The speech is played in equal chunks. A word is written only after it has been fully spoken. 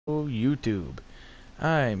YouTube.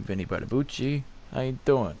 I'm Vinny Buttabucci. How you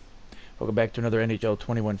doing? Welcome back to another NHL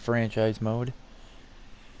 21 franchise mode.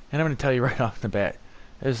 And I'm going to tell you right off the bat,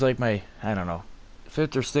 this is like my, I don't know,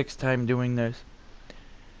 fifth or sixth time doing this.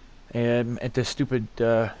 And at this stupid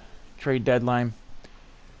trade deadline.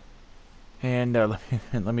 And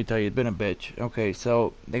let me tell you, it's been a bitch. Okay,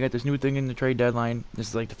 so they got this new thing in the trade deadline. This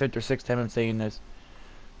is like the fifth or sixth time I'm saying this.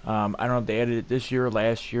 I don't know if they added it this year or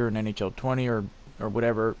last year in NHL 20 or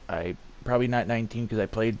whatever. I probably not 19 because I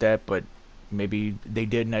played that, but maybe they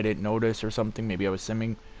did and I didn't notice or something. Maybe I was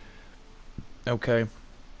simming. Okay,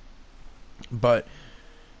 but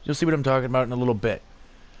you'll see what I'm talking about in a little bit.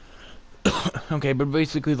 Okay, but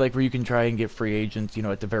basically like where you can try and get free agents,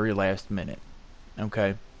 at the very last minute.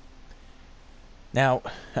 Okay. Now,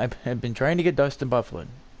 I've been trying to get Dustin Byfuglien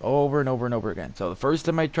over and over and over again. So the first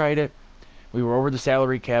time I tried it, we were over the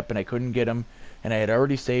salary cap and I couldn't get him, and I had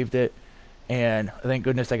already saved it, and thank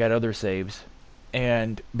goodness I got other saves,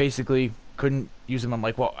 and basically couldn't use him. I'm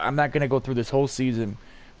like, well, I'm not going to go through this whole season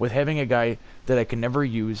with having a guy that I can never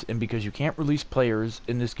use, and because you can't release players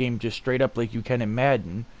in this game just straight up like you can in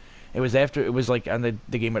Madden. It was like on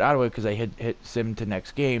the game with Ottawa because I had hit sim to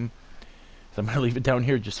next game, so I'm going to leave it down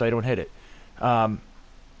here just so I don't hit it.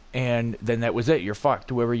 And then that was it. You're fucked.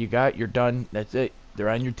 Whoever you got, you're done. That's it. They're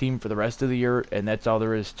on your team for the rest of the year, and that's all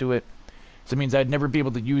there is to it. So it means I'd never be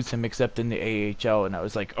able to use him except in the AHL, and I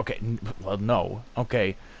was like, okay, well, no.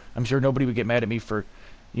 Okay. I'm sure nobody would get mad at me for,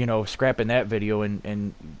 scrapping that video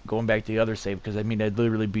and going back to the other save, because, I'd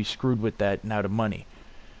literally be screwed with that and out of money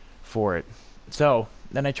for it. So,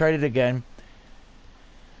 then I tried it again.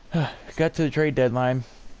 Got to the trade deadline.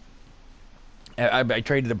 I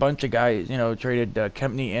traded a bunch of guys, traded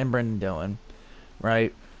Kempney and Brendan Dillon,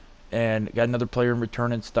 right? And got another player in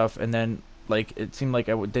return and stuff. And then, it seemed like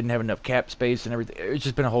I didn't have enough cap space and everything. It's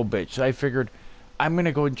just been a whole bitch. So I figured I'm going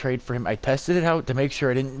to go and trade for him. I tested it out to make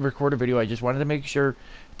sure. I didn't record a video. I just wanted to make sure,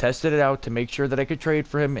 tested it out to make sure that I could trade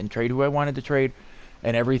for him and trade who I wanted to trade.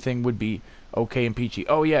 And everything would be okay and peachy.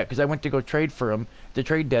 Oh, yeah, because I went to go trade for him, the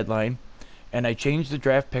trade deadline. And I changed the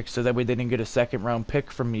draft pick so that way they didn't get a second round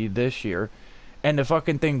pick from me this year. And the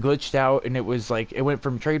fucking thing glitched out, and it was like, it went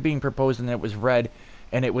from trade being proposed, and then it was red,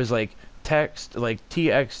 and it was like text, like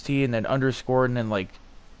TXT, and then underscore, and then like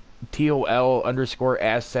TOL underscore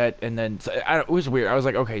asset, and then, it was weird. I was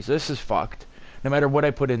like, okay, so this is fucked. No matter what I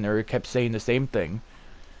put in there, it kept saying the same thing.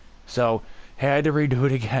 So, had to redo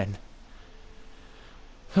it again.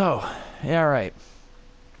 Oh, yeah, alright.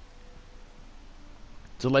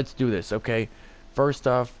 So let's do this, okay? First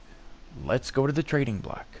off, let's go to the trading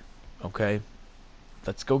block, okay?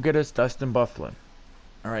 Let's go get us Dustin Byfuglien.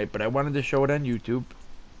 Alright, but I wanted to show it on YouTube.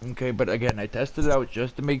 Okay, but again, I tested it out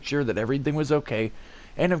just to make sure that everything was okay.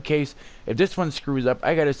 And in case, if this one screws up,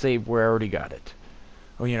 I gotta save where I already got it.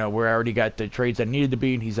 Or, where I already got the trades I needed to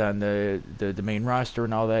be, and he's on the main roster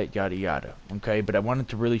and all that, yada yada. Okay, but I wanted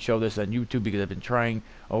to really show this on YouTube because I've been trying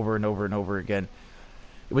over and over and over again.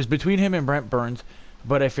 It was between him and Brent Burns,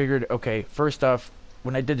 but I figured, okay, first off,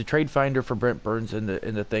 when I did the trade finder for Brent Burns in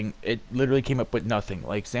the thing, it literally came up with nothing.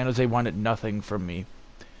 Like, San Jose wanted nothing from me.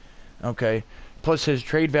 Okay. Plus, his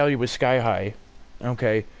trade value was sky high.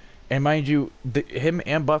 Okay. And mind you, him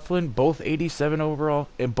and Byfuglien, both 87 overall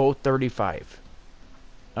and both 35.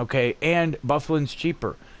 Okay. And Bufflin's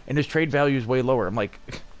cheaper. And his trade value is way lower. I'm like,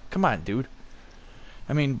 come on, dude.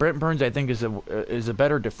 I mean, Brent Burns, I think, is a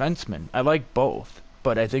better defenseman. I like both.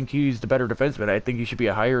 But I think he's the better defenseman. I think he should be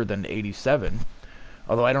higher than 87.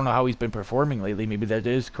 Although I don't know how he's been performing lately. Maybe that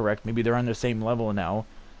is correct. Maybe they're on the same level now.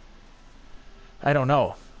 I don't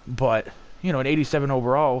know. But, an 87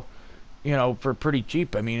 overall, for pretty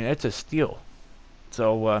cheap, I mean, it's a steal.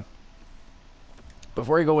 So,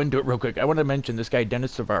 before I go into it real quick, I want to mention this guy,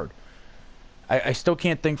 Dennis Savard. I still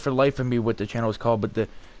can't think for the life of me what the channel is called, but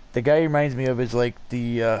the guy he reminds me of is like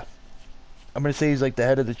I'm going to say he's like the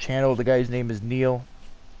head of the channel. The guy's name is Neil.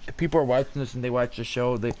 If people are watching this and they watch the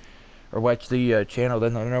show, or watch the channel,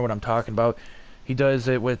 then they'll know what I'm talking about. He does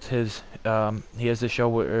it with his, he has the show,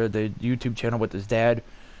 or the YouTube channel with his dad.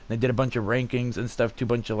 They did a bunch of rankings and stuff, too,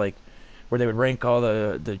 bunch of where they would rank all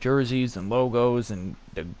the jerseys and logos and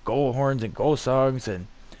the goal horns and goal songs and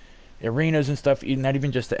arenas and stuff, not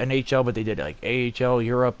even just the NHL, but they did AHL,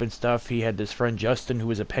 Europe and stuff. He had this friend Justin who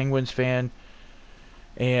was a Penguins fan,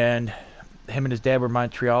 and him and his dad were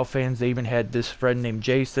Montreal fans. They even had this friend named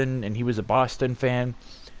Jason, and he was a Boston fan.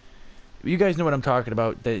 You guys know what I'm talking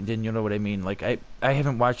about, then you'll know what I mean. I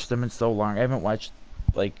haven't watched them in so long. I haven't watched,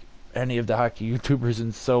 any of the hockey YouTubers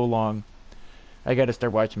in so long. I gotta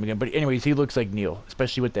start watching him again. But anyways, he looks like Neil,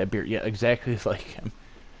 especially with that beard. Yeah, exactly like him.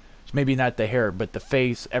 It's maybe not the hair, but the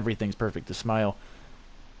face, everything's perfect. The smile.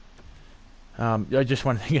 I just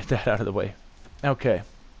wanted to get that out of the way. Okay.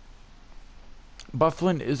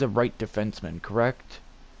 Bufflin is a right defenseman, correct?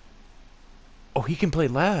 Oh, he can play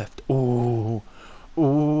left. Ooh.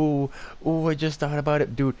 Ooh. Ooh, I just thought about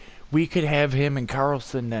it. Dude, we could have him and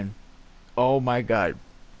Carlson then. Oh my god.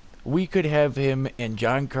 We could have him and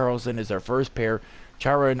John Carlson as our first pair,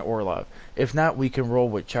 Chara and Orlov. If not, we can roll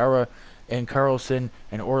with Chara and Carlson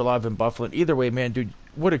and Orlov and Bufflin. Either way, man, dude,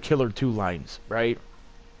 what a killer two lines, right?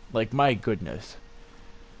 Like, my goodness.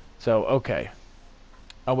 So, okay.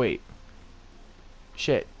 Oh, wait.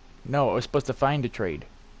 Shit. No, I was supposed to find a trade.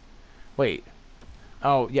 Wait.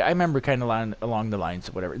 Oh, yeah, I remember kind of along the lines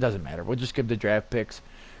of whatever. It doesn't matter. We'll just give the draft picks.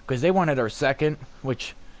 Because they wanted our second,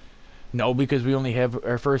 which... No, because we only have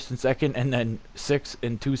our first and second, and then 6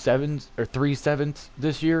 and 2 sevens, or 3 sevens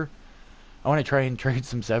this year. I want to try and trade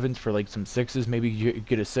some sevens for, like, some sixes. Maybe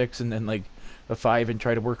get a 6 and then, like, a 5 and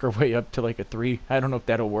try to work our way up to, like, a 3. I don't know if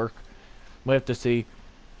that'll work. We'll have to see.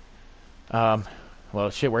 Well,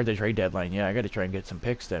 shit, we're at the trade deadline. Yeah, I got to try and get some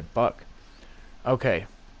picks then. Fuck. Okay.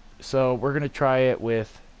 So, we're going to try it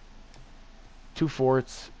with 2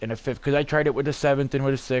 fourths and a 5th. Because I tried it with a 7th and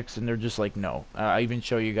with a 6th, and they're just like, no. I even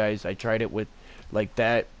show you guys. I tried it with, like,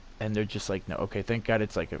 that, and they're just like, no. Okay, thank God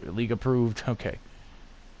it's, like, a league approved. Okay.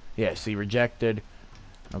 Yeah, see, rejected.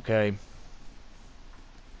 Okay.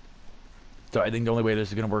 So, I think the only way this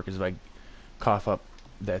is going to work is if I cough up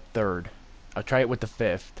that 3rd. I'll try it with the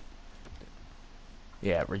 5th.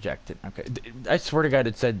 Yeah, rejected. Okay. I swear to God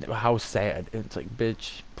it said, how sad. It's like,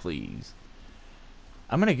 bitch, please.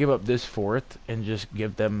 I'm going to give up this 4th and just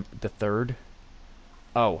give them the 3rd.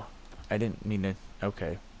 Oh, I didn't mean to.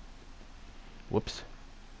 Okay. Whoops.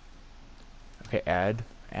 Okay, add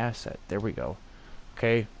asset. There we go.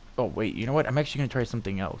 Okay. Oh, wait, you know what? I'm actually going to try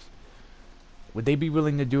something else. Would they be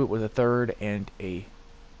willing to do it with a 3rd and a...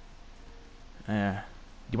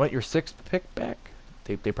 you want your 6th pick back?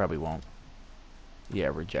 They probably won't.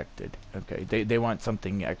 Yeah, rejected. Okay, they want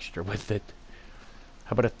something extra with it.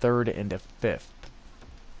 How about a 3rd and a 5th?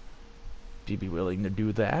 Do you be willing to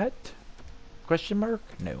do that? Question mark?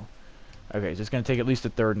 No. Okay, so it's going to take at least a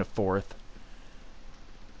 3rd and a 4th.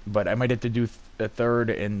 But I might have to do a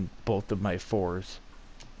 3rd and both of my 4s.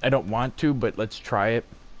 I don't want to, but let's try it.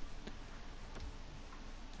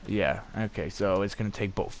 Yeah, okay, so it's going to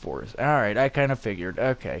take both 4s. Alright, I kind of figured.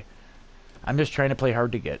 Okay. I'm just trying to play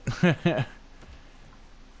hard to get.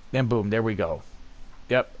 Then boom, there we go.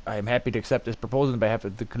 Yep, I am happy to accept this proposal on behalf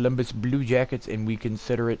of the Columbus Blue Jackets, and we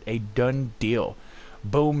consider it a done deal.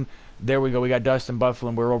 Boom, there we go. We got Dustin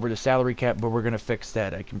Bufflin. We're over the salary cap, but we're going to fix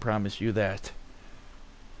that. I can promise you that.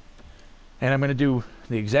 And I'm going to do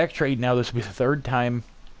the exact trade now. This will be the 3rd time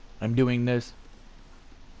I'm doing this.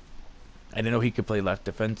 I didn't know he could play left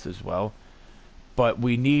defense as well. But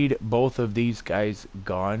we need both of these guys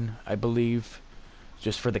gone, I believe,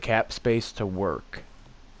 just for the cap space to work.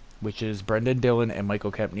 Which is Brendan Dillon and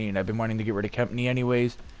Michael Kempney. And I've been wanting to get rid of Kempney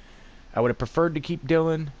anyways. I would have preferred to keep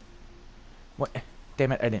Dillon. What?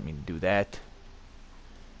 Damn it, I didn't mean to do that.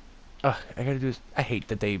 Ugh, I gotta do this. I hate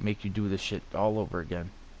that they make you do this shit all over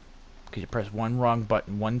again. Because you press one wrong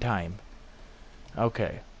button one time.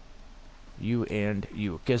 Okay. You and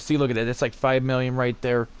you. Because see, look at that. That's like 5 million right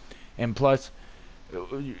there. And plus,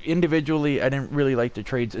 individually, I didn't really like the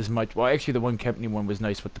trades as much. Well, actually, the one Kempney one was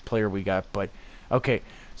nice with the player we got. But, okay.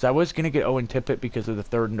 So I was going to get Owen Tippett because of the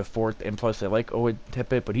 3rd and the 4th. And plus, I like Owen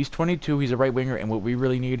Tippett. But he's 22. He's a right winger. And what we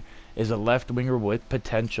really need is a left winger with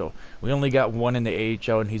potential. We only got one in the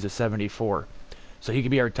AHL, and he's a 74. So he could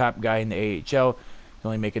be our top guy in the AHL. He's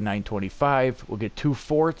only making $9.25. We'll get 2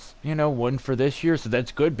 fourths, you know, one for this year. So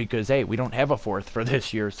that's good because, hey, we don't have a 4th for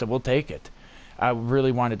this year. So we'll take it. I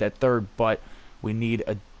really wanted that 3rd, but we need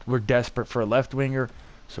a... We're desperate for a left winger.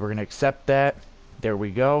 So we're going to accept that. There we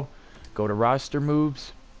go. Go to roster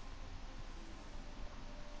moves.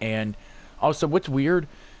 And also, what's weird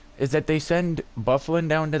is that they send Bufflin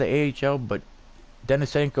down to the AHL, but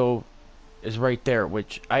Denisenko is right there,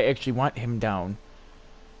 which I actually want him down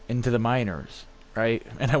into the minors, right?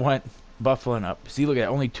 And I want Bufflin up. See, look at that.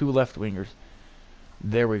 Only 2 left wingers.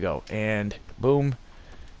 There we go. And boom.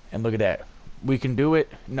 And look at that. We can do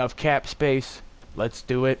it. Enough cap space. Let's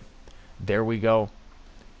do it. There we go.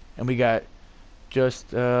 And we got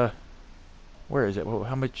just, where is it? Well,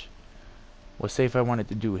 how much? Well, say if I wanted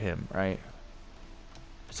to do him, right?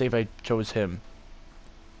 Say if I chose him.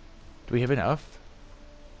 Do we have enough?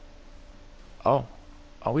 Oh.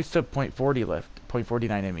 Oh, we still have .40 left.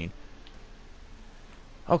 .49, I mean.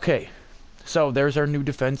 Okay. So, there's our new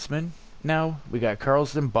defenseman. Now, we got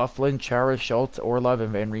Carlson, Bufflin, Chara, Schultz, Orlov,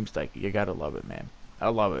 and Van Riemsdyk. You gotta love it, man. I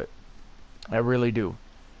love it. I really do.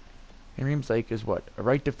 And Reams like is what? A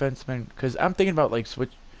right defenseman? Because I'm thinking about like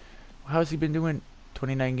switch. How's he been doing?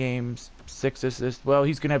 29 games, 6 assists. Well,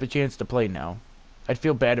 he's gonna have a chance to play now. I'd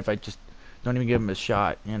feel bad if I just don't even give him a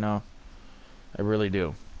shot. You know, I really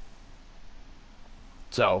do.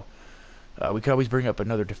 So we could always bring up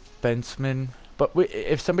another defenseman. But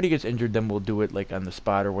if somebody gets injured, then we'll do it like on the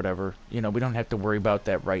spot or whatever. You know, we don't have to worry about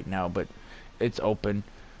that right now. But it's open.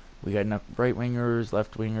 We got enough right wingers,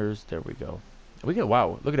 left wingers. There we go. We got,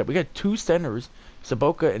 wow, look at that. We got 2 centers,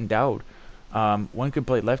 Saboka and Dowd. One could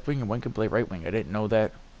play left wing and one could play right wing. I didn't know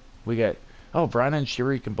that. We got, oh, Vrana and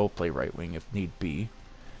Shiri can both play right wing if need be.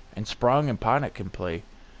 And Sprong and Panik can play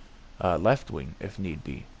left wing if need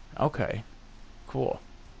be. Okay. Cool.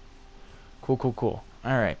 Cool.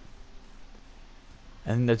 Alright.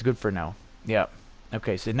 And that's good for now. Yeah.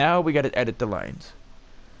 Okay, so now we got to edit the lines.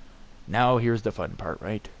 Now here's the fun part,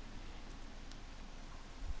 right?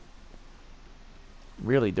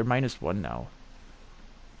 Really, they're -1 now.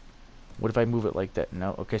 What if I move it like that?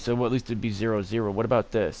 No. Okay, so well, at least it'd be 0-0. What about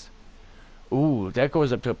this? Ooh, that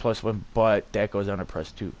goes up to a +1, but that goes down to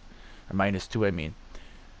 +2. Or -2, I mean.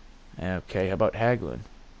 Okay, how about Hagelin?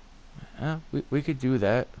 We could do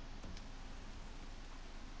that.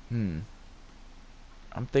 I'm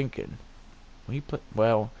thinking. We put,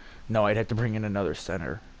 well, no, I'd have to bring in another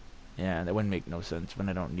center. Yeah, that wouldn't make no sense when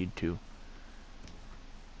I don't need to.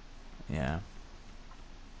 Yeah.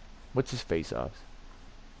 What's his face-offs?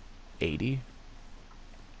 80.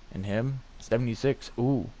 And him? 76.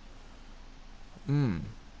 Ooh. You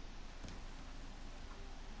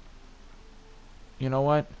know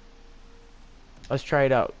what? Let's try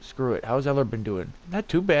it out. Screw it. How's Eller been doing? Not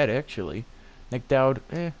too bad, actually. Nick Dowd,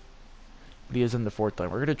 But he is in the 4th line.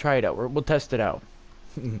 We're going to try it out. We'll test it out.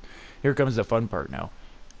 Here comes the fun part now.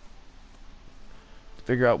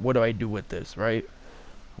 Figure out what do I do with this, right?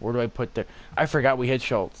 Where do I put there? I forgot we had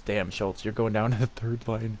Schultz. Damn, Schultz, you're going down to the 3rd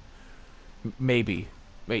line. Maybe.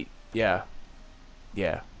 Wait, yeah.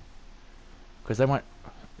 Yeah. Because I want...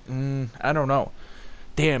 I don't know.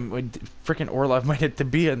 Damn, freaking Orlov might have to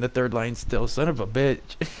be on the 3rd line still. Son of a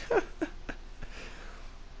bitch.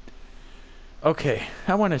 Okay,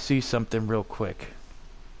 I want to see something real quick.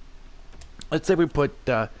 Let's say we put...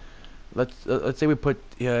 let's say we put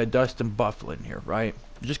Dustin Byfuglien here, right?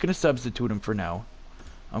 I'm just going to substitute him for now.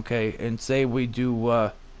 Okay, and say we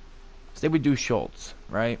do Schultz,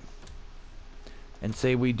 right? And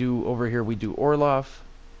say we do over here we do Orlov.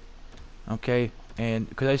 Okay, and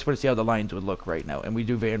because I just want to see how the lines would look right now, and we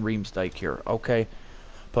do Van Riemsdyk here. Okay,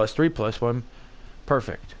 +3 +1,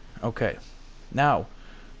 perfect. Okay, now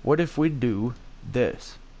what if we do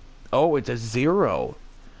this? Oh, it's a 0.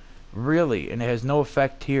 Really, and it has no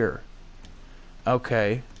effect here.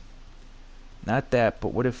 Okay, not that,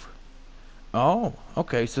 but what if? Oh,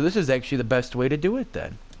 okay, so this is actually the best way to do it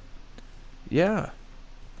then. Yeah.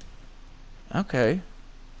 Okay.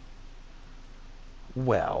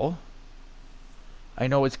 Well, I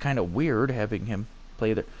know it's kind of weird having him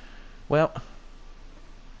play there. Well,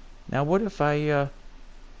 now what if I,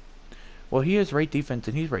 well, he has right defense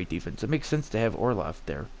and he's right defense. It makes sense to have Orlov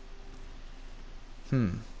there.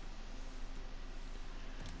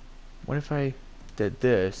 What if I did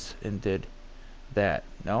this and did that?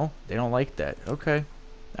 No, they don't like that. Okay.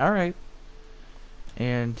 All right.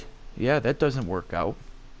 And yeah, that doesn't work out.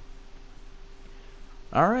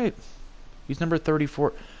 All right. He's number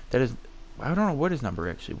 34. That is, I don't know what his number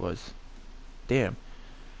actually was. Damn.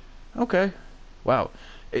 Okay. Wow.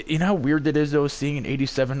 You know how weird it is though, seeing an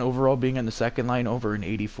 87 overall being on the 2nd line over an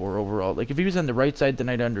 84 overall. Like if he was on the right side, then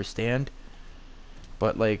I'd understand.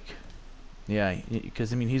 But like, yeah,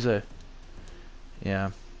 because I mean he's a,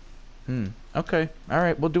 yeah. Okay. All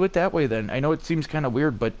right. We'll do it that way then. I know it seems kind of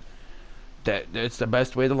weird, but that's the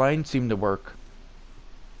best way the lines seem to work.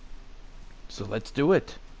 So let's do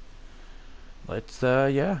it. Let's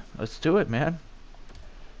yeah, let's do it, man.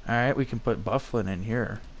 All right, we can put Byfuglien in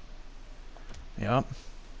here. Yep.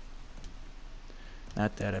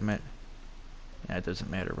 Not that I meant. Yeah, it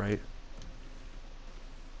doesn't matter, right?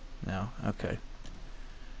 No. Okay.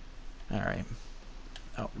 All right.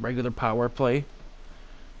 Oh, regular power play.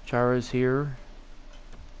 Chara's here.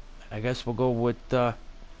 I guess we'll go with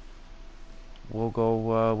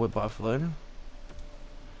Byfuglien.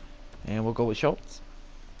 And we'll go with Schultz.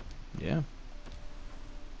 Yeah.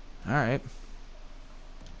 Alright.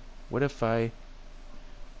 What if I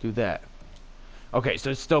do that? Okay, so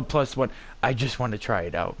it's still +1. I just want to try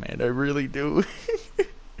it out, man. I really do.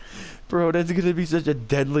 Bro, that's going to be such a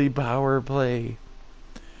deadly power play.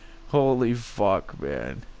 Holy fuck,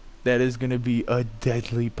 man. That is going to be a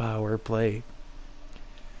deadly power play.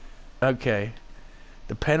 Okay.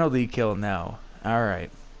 The penalty kill now.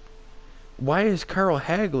 Alright. why is Carl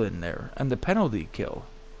Hagelin there on the penalty kill?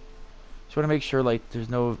 Just want to make sure like there's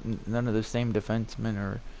none of the same defensemen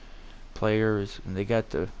or players, and they got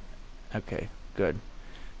the. Okay, good.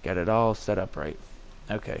 Got it all set up right.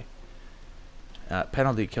 Okay.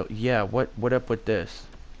 Penalty kill. Yeah, what up with this?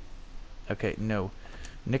 Okay, no.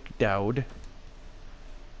 Nick Dowd.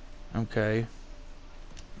 Okay.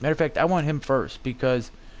 Matter of fact, I want him first because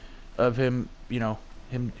of him, you know,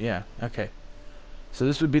 him, yeah, okay. So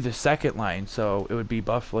this would be the second line, so it would be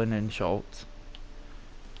Bufflin and Schultz.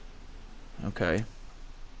 Okay.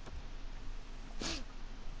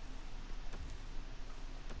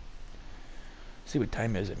 See what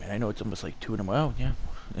time is it, man? I know it's almost like 2 in the morning. Well, yeah.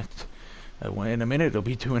 It's, in a minute, it'll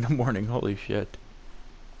be 2 in the morning. Holy shit.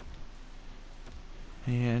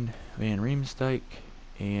 And Van Riemsdyk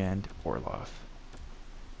and Orlov.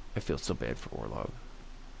 I feel so bad for Orlov.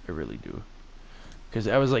 I really do. Because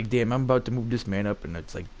I was like, damn, I'm about to move this man up, and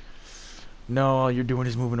it's like, no, all you're doing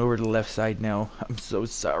is moving over to the left side now. I'm so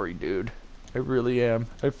sorry, dude. I really am.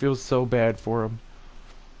 I feel so bad for him.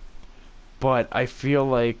 But I feel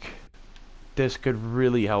like this could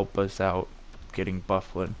really help us out, getting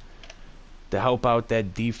Bufflin. To help out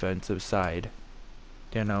that defensive side.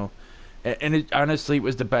 You know. And it honestly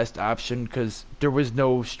was the best option because there was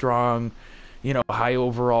no strong, you know, high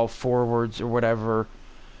overall forwards or whatever,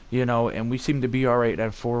 you know, and we seem to be all right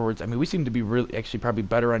on forwards. I mean, we seem to be really, actually probably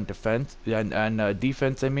better on defense, on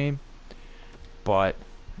defense, I mean. But,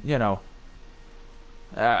 you know,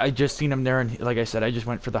 I just seen him there, and like I said, I just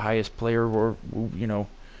went for the highest player, or, you know,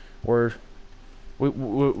 or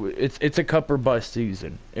it's a cup or bust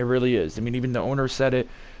season. It really is. I mean, even the owner said it.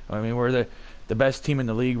 I mean, we're the best team in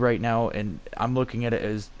the league right now, and I'm looking at it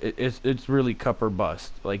as it's really cup or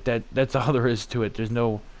bust. Like that's all there is to it. There's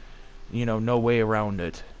no, you know, no way around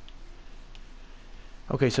it.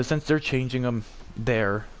 Okay, so since they're changing them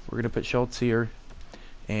there, we're gonna put Schultz here,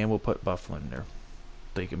 and we'll put Bufflin there.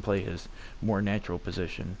 So he can play his more natural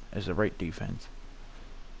position as a right defense.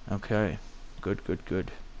 Okay, good, good,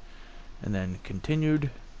 good. And then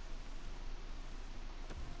continued.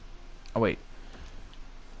 Oh wait.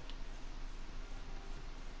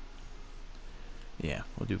 Yeah,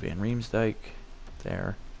 we'll do Van Riemsdyk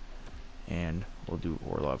there, and we'll do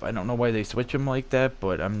Orlov. I don't know why they switch him like that,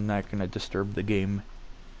 but I'm not going to disturb the game.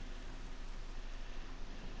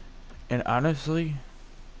 And honestly,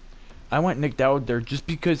 I went Nick Dowd there just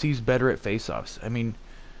because he's better at faceoffs. I mean,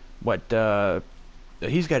 what,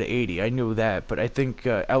 he's got an 80, I knew that, but I think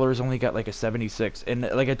Eller's only got like a 76. And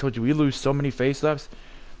like I told you, we lose so many faceoffs,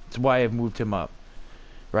 that's why I've moved him up,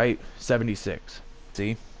 right? 76.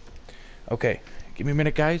 See? Okay. Give me a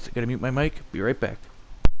minute, guys. I gotta mute my mic. Be right back.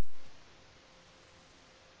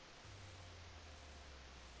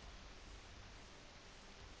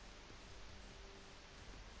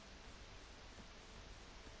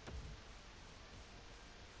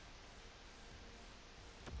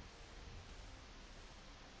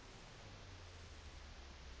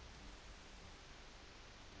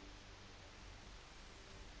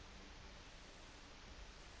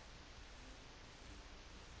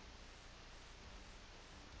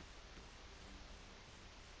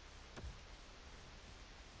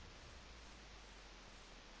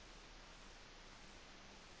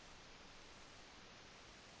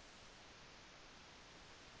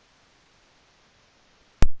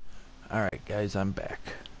 Alright, guys, I'm back.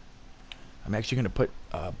 I'm actually going to put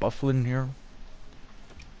Bufflin here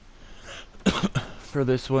for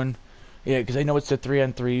this one. Yeah, because I know it's the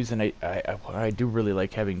 3-on-3s, and I do really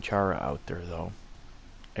like having Chara out there, though.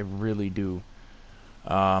 I really do.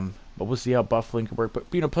 But we'll see how Bufflin can work. But,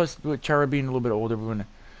 you know, plus with Chara being a little bit older, we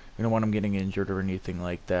don't want him getting injured or anything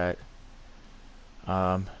like that.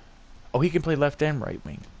 Oh, he can play left and right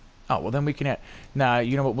wing. Oh, well, then we can add... Nah,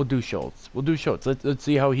 you know what? We'll do Schultz. We'll do Schultz. Let's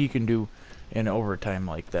see how he can do in overtime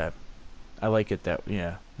like that. I like it that...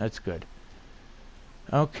 Yeah, that's good.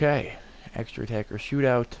 Okay. Extra attacker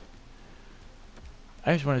shootout.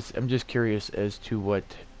 I just want to... I'm just curious as to what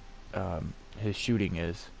his shooting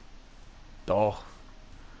is. Oh.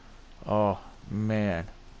 Oh, man.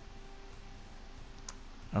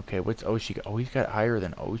 Okay, what's Oshie? Oh, he's got higher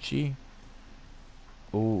than Oshie?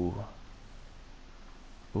 Ooh.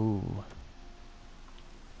 Ooh.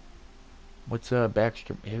 What's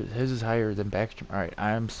Backstrom? His is higher than Backstrom. Alright,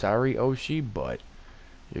 I'm sorry, Oshie, but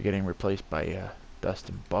you're getting replaced by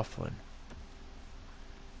Dustin Bufflin.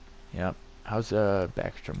 Yep. How's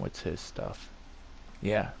Backstrom? What's his stuff?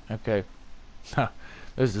 Yeah, okay.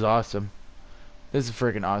 This is awesome. This is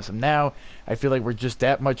freaking awesome. Now, I feel like we're just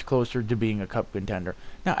that much closer to being a cup contender.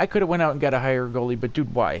 Now, I could have went out and got a higher goalie, but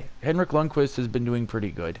dude, why? Henrik Lundqvist has been doing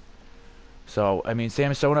pretty good. So, I mean,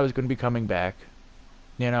 Samsonov is going to be coming back,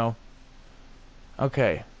 you know.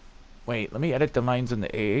 Okay. Wait, let me edit the lines in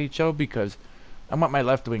the AHL because I want my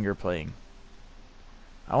left winger playing.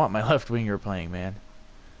 I want my left winger playing, man.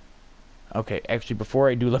 Okay, actually, before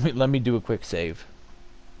I do, let me do a quick save.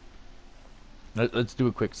 Let's do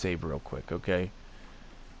a quick save real quick, okay?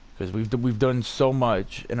 Because we've done so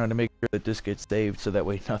much, and I want to make sure that this gets saved so that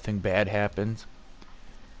way nothing bad happens.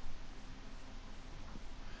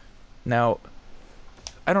 Now,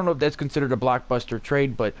 I don't know if that's considered a blockbuster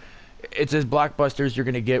trade, but it's as blockbuster as you're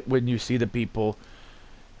gonna get when you see the people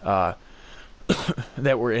that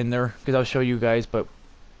were in there. Because I'll show you guys, but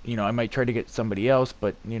you know, I might try to get somebody else,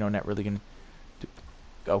 but you know, not really gonna.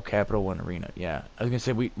 Oh, Capital One Arena. Yeah, I was gonna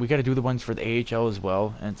say we got to do the ones for the AHL as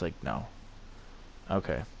well, and it's like no.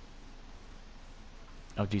 Okay.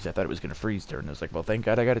 Oh geez, I thought it was gonna freeze there, and I was like, well, thank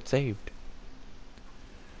God I got it saved.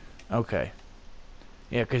 Okay.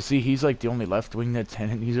 Yeah, cause see, he's like the only left wing that's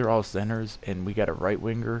in. These are all centers, and we got a right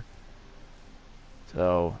winger.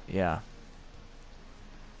 So yeah.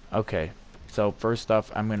 Okay. So first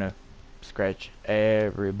off, I'm gonna scratch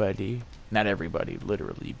everybody. Not everybody,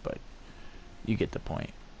 literally, but you get the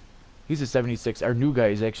point. He's a 76. Our new guy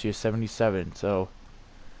is actually a 77, so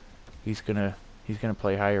he's gonna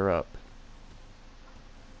play higher up.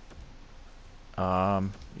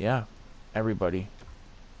 Yeah, everybody.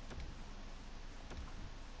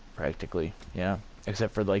 Practically, yeah.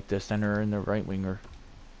 Except for like the center and the right winger.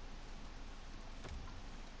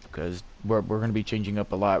 Because we're going to be changing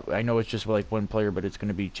up a lot. I know it's just like one player, but it's going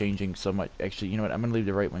to be changing so much. Actually, you know what? I'm going to leave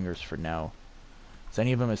the right wingers for now. Is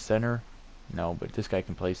any of them a center? No, but this guy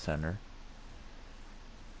can play center.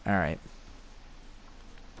 Alright.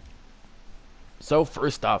 So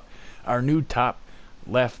first off, our new top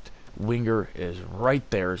left winger is right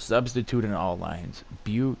there. Substitute in all lines.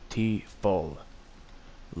 Beautiful.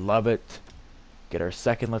 Love it. Get our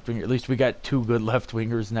second left winger. At least we got two good left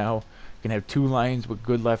wingers now. We can have two lines with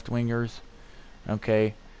good left wingers.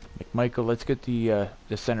 Okay. McMichael, let's get the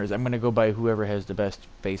centers. I'm going to go by whoever has the best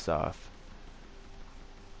face-off.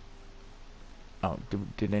 Oh,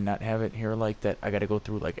 did they not have it here like that? I got to go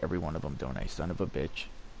through like every one of them, don't I? Son of a bitch.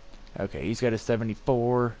 Okay, he's got a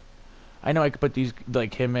 74. I know I could put these,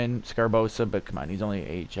 like him in, Scarbosa, but come on, he's only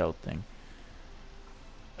an AHL thing.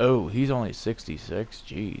 Oh, he's only 66.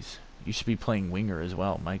 Jeez. You should be playing winger as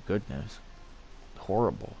well. My goodness.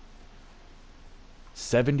 Horrible.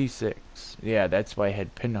 76. Yeah, that's why I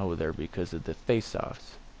had Pinho there because of the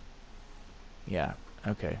face-offs. Yeah,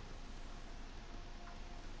 okay.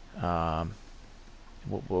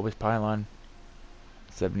 What was Pylon?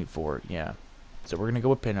 74, yeah. So we're going to go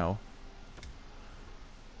with Pinho.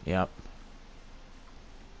 Yep.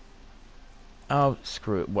 Oh,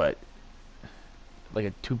 screw it. What? Like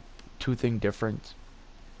a two thing difference?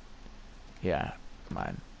 Yeah, come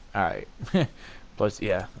on. Alright. Plus,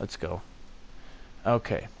 yeah, let's go.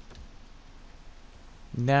 Okay.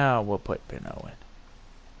 Now we'll put Pinot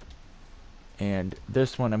in. And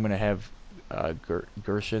this one I'm going to have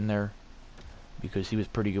Gersh in there. Because he was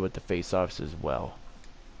pretty good with the face-offs as well.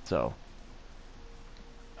 So.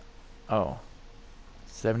 Oh.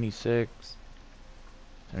 76.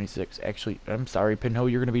 76. Actually, I'm sorry, Pinho,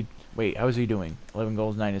 you're going to be... Wait, how is he doing? 11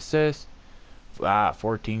 goals, 9 assists.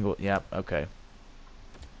 14 goals. Yep, okay.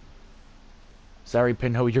 Sorry,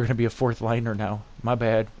 Pinho, you're going to be a fourth liner now. My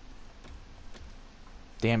bad.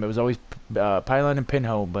 Damn, it was always Pylon and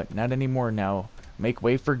Pinho, but not anymore now. Make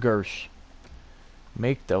way for Gersh.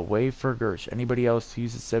 Make the way for Gersh. Anybody else?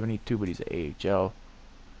 He's a 72, but he's an AHL.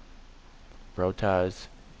 Protaz.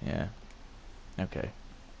 Yeah. Okay.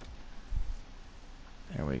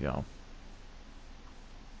 There we go.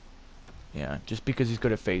 Yeah, just because he's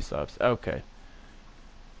good at face-offs. Okay.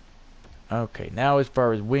 Okay, now as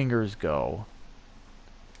far as wingers go.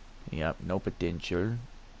 Yep, no potential.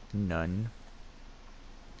 None.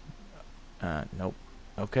 Nope.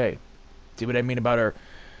 Okay. See what I mean about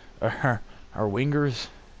our wingers?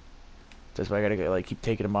 That's why I gotta like keep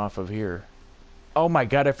taking them off of here. Oh my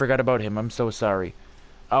god, I forgot about him. I'm so sorry.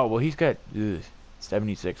 Oh, well, he's got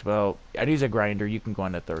 76. Well, and he's a grinder. You can go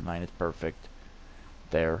on the third line. It's perfect.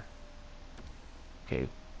 There. Okay.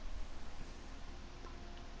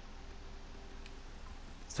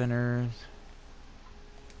 Centers.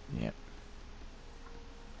 Yep.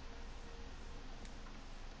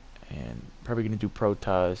 And probably gonna do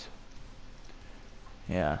Protaz.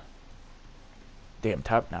 Yeah. Damn,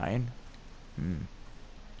 top 9.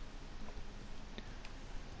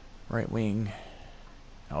 Right wing.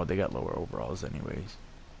 Oh, they got lower overalls anyways.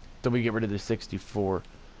 So we get rid of the 64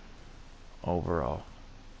 overall.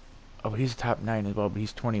 Oh, but he's top 9 as well, but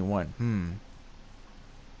he's 21.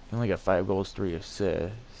 He only got 5 goals, 3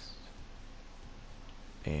 assists.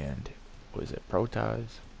 And, what is it,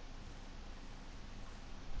 Protas?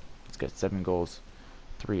 He's got 7 goals,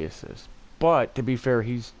 3 assists. But, to be fair,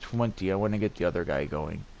 he's 20. I want to get the other guy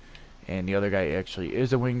going. And the other guy actually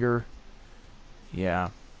is a winger. Yeah.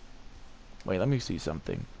 Wait, let me see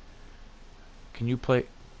something. Can you play?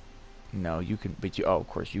 No, you can, but you, oh, of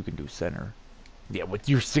course, you can do center. Yeah, with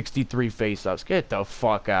your 63 face-offs. Get the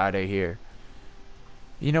fuck out of here.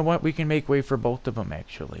 You know what? We can make way for both of them,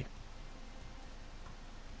 actually.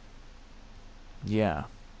 Yeah.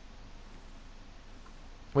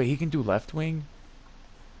 Wait, he can do left wing?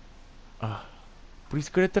 But he's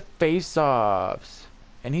good at the face-offs.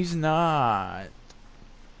 And he's not.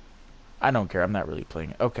 I don't care. I'm not really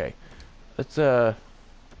playing it. Okay. Let's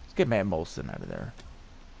get Matt Molson out of there.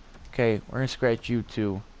 Okay, we're gonna scratch you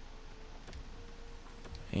too.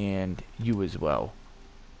 And you as well.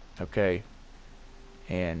 Okay.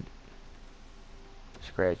 And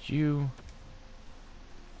scratch you.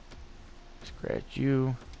 Scratch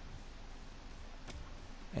you.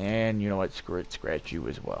 And you know what? Screw it. Scratch you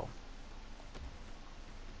as well.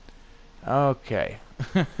 Okay.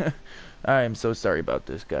 I am so sorry about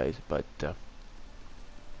this, guys, but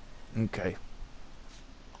okay.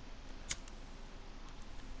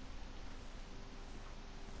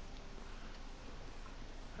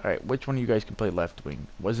 Alright, which one of you guys can play left wing?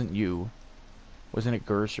 Wasn't you? Wasn't it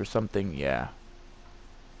Gersh or something? Yeah.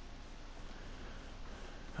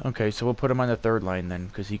 Okay, so we'll put him on the third line then,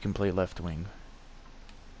 because he can play left wing.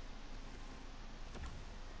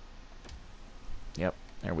 Yep,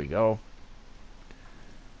 there we go.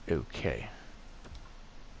 Okay.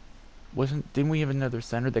 Didn't we have another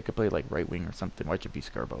center that could play like right wing or something? Watch it be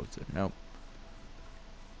Scarboza. Nope.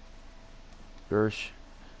 Gersh.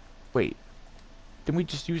 Wait. Didn't we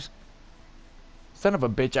just use... Son of a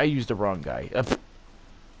bitch, I used the wrong guy.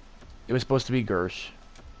 It was supposed to be Gersh.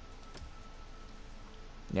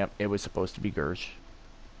 Yep, it was supposed to be Gersh.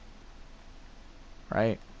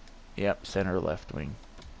 Right? Yep, center left wing.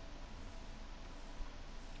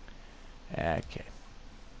 Okay.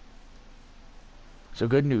 So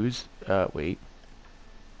good news. Wait.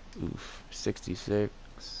 Oof. 66.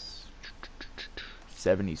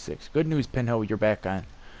 76. Good news, Pinho. You're back on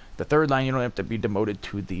the third line. You don't have to be demoted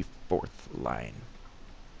to the fourth line.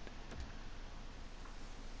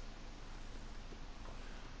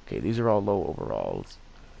 Okay, these are all low overalls.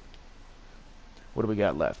 What do we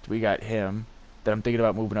got left? We got him that I'm thinking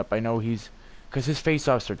about moving up. I know he's... Because his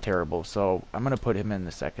face-offs are terrible, so I'm going to put him in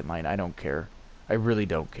the second line. I don't care. I really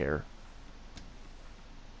don't care.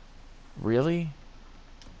 Really?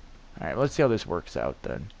 Alright, let's see how this works out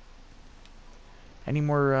then. Any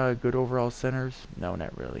more good overall centers? No,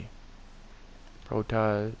 not really.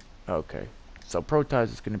 Protas. Okay. So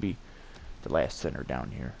Protas is going to be the last center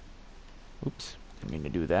down here. Oops. Didn't mean to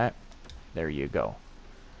do that. There you go.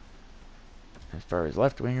 As far as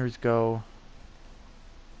left wingers go...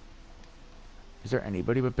 Is there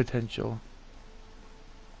anybody with potential?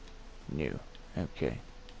 No. Okay.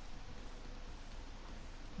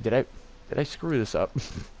 Did I screw this up?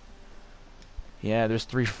 Yeah, there's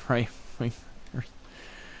 3 right wingers.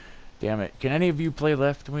 Damn it. Can any of you play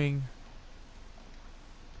left wing?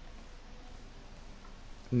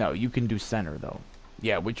 No, you can do center though.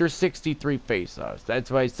 Yeah, with your 63 face-offs. That's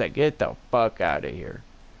why I said get the fuck out of here.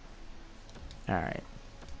 Alright.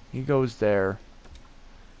 He goes there.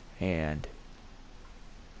 And...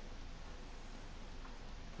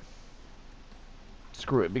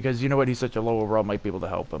 Screw it, because you know what? He's such a low overall, might be able to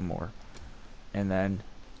help him more. And then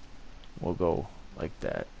we'll go like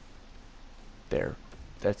that. There.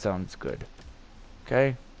 That sounds good.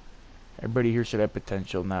 Okay? Everybody here should have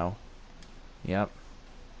potential now. Yep.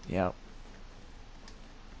 Yep.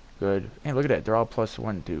 Good. Hey, look at that. They're all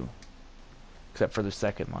 +1 too. Except for the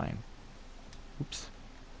second line. Oops.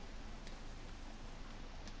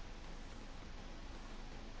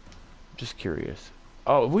 Just curious.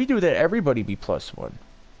 Oh, if we do that, everybody be +1.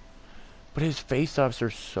 But his face-offs are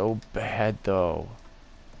so bad, though.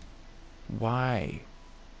 Why?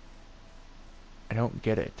 I don't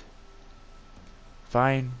get it.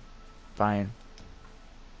 Fine. Fine.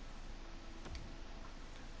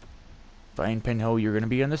 Fine, Pinho, you're going to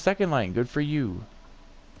be on the second line. Good for you.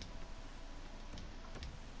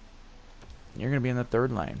 You're going to be on the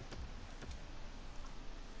third line.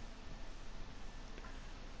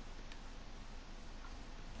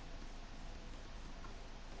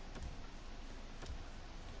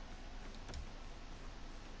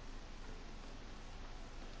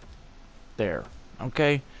 There.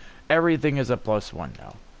 Okay? Everything is a +1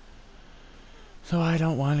 now. So I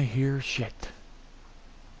don't want to hear shit.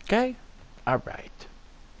 Okay? Alright.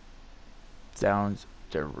 sounds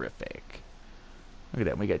terrific. Look at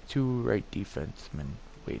that. We got 2 right defensemen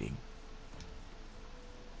waiting.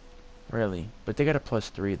 Really? But they got a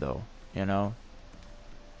 +3 though, you know?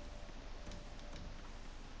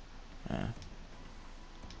 Yeah.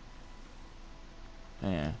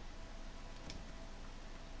 Yeah.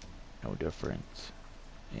 No difference.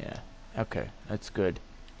 Yeah. Okay, that's good.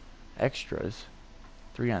 Extras.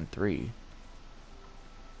 3-on-3.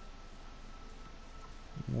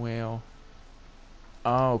 Well.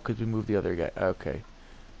 Oh, because we moved the other guy. Okay.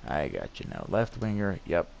 I got you now. Left winger.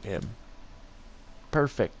 Yep, him.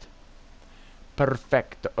 Perfect.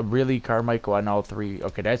 Perfect. Really, Carmichael on all 3?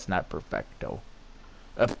 Okay, that's not perfecto.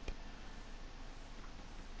 Up.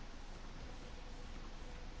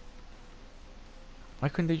 Why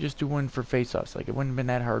couldn't they just do one for face-offs? Like, it wouldn't have been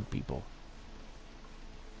that hard, people.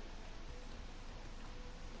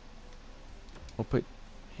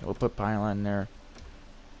 We'll put Pylon there.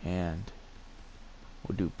 And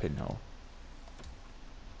we'll do Pinhole.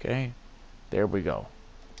 Okay. There we go.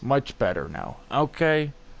 Much better now.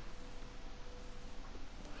 Okay.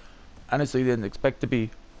 Honestly, didn't expect to be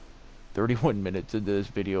 31 minutes into this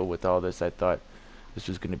video with all this. I thought this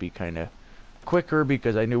was going to be kind of quicker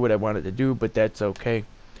because I knew what I wanted to do, but that's okay.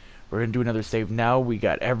 We're going to do another save now. We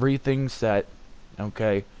got everything set.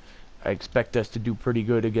 Okay. I expect us to do pretty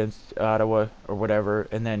good against Ottawa or whatever.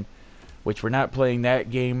 And then, which we're not playing that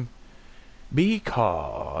game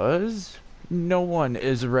because no one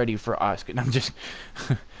is ready for Oscar. I'm just...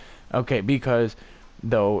 okay, because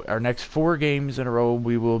though our next 4 games in a row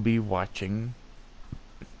we will be watching,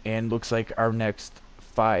 and looks like our next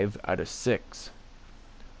 5 out of 6.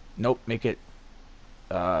 Nope, make it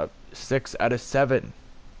 6 out of 7.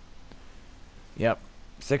 Yep,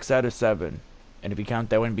 6 out of 7. And if you count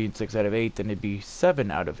that one being 6 out of 8, then it'd be 7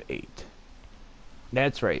 out of 8.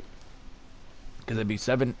 That's right. Because it'd be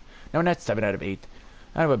 7... No, not 7 out of 8.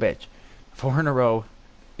 Out of a bitch. 4 in a row.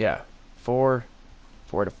 Yeah. 4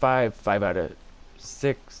 out of 5. 5 out of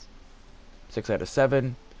 6. 6 out of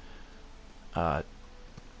 7. Why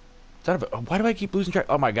do I keep losing track?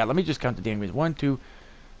 Oh my god, let me just count the damn games. 1, 2,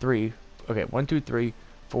 3. Okay, 1, 2, 3,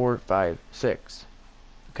 4, 5, 6.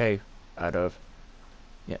 Okay, out of...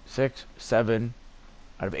 Yeah, 6, 7,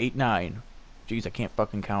 out of 8, 9. Jeez, I can't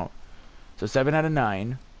fucking count. So 7 out of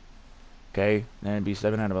 9. Okay, then it'd be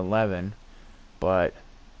 7 out of 11. But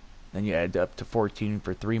then you add up to 14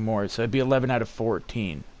 for 3 more. So it'd be 11 out of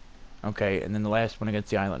 14. Okay, and then the last one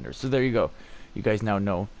against the Islanders. So there you go. You guys now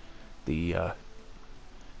know the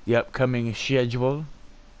upcoming schedule.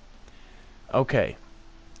 Okay.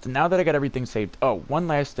 So now that I got everything saved. Oh, one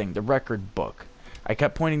last thing. The record book. I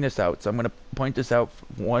kept pointing this out, so I'm going to point this out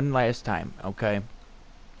one last time, okay?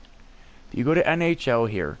 If you go to NHL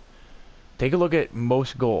here, take a look at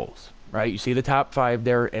most goals, right? You see the top 5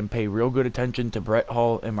 there, and pay real good attention to Brett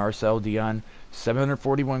Hull and Marcel Dion.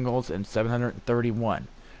 741 goals and 731. And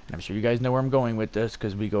I'm sure you guys know where I'm going with this,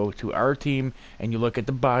 because we go to our team, and you look at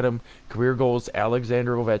the bottom, career goals,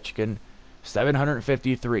 Alexander Ovechkin,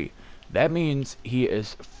 753. That means he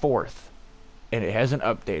is 4th. And it hasn't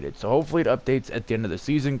updated, so hopefully it updates at the end of the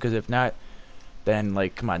season, because if not, then,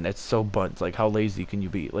 like, come on, that's so bunt. Like, how lazy can you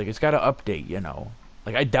be? Like, it's got to update, you know?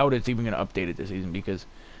 Like, I doubt it's even going to update it this season, because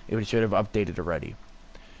it should have updated already.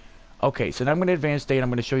 Okay, so now I'm going to advance state, I'm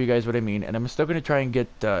going to show you guys what I mean, and I'm still going to try and get,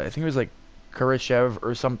 I think it was, like, Kurashev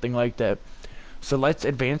or something like that. So let's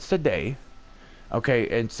advance today, okay,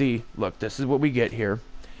 and see, look, this is what we get here.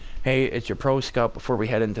 Hey, it's your pro scout before we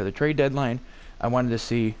head into the trade deadline. I wanted to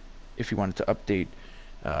see if you wanted to update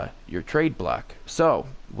your trade block. So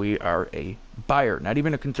we are a buyer, not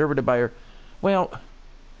even a conservative buyer. Well,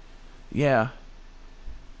 yeah,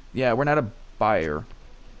 we're not a buyer.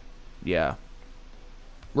 Yeah,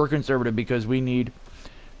 we're conservative because we need,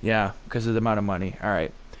 because of the amount of money. All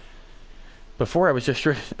right. Before I was just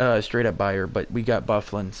straight up buyer, but we got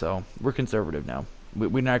Bufflin, so we're conservative now.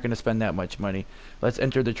 We're not going to spend that much money. Let's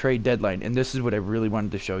enter the trade deadline, and this is what I really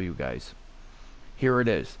wanted to show you guys. Here it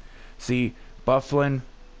is. See, Bufflin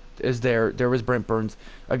is there. There was Brent Burns.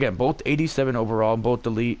 Again, both 87 overall, both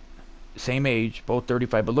elite, same age, both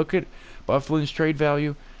 35. But look at Bufflin's trade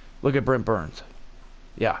value. Look at Brent Burns.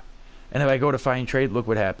 Yeah. And if I go to find trade, look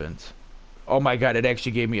what happens. Oh my god, it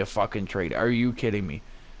actually gave me a fucking trade. Are you kidding me?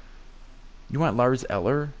 You want Lars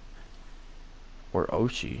Eller? Or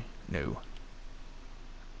Oshie? No.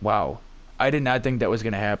 Wow. I did not think that was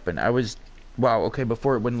going to happen. I was... Wow, okay,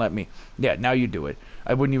 before it wouldn't let me. Yeah, now you do it.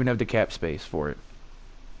 I wouldn't even have the cap space for it.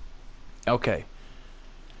 Okay.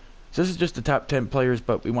 So this is just the top 10 players,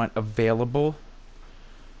 but we want available.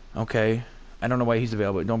 Okay. I don't know why he's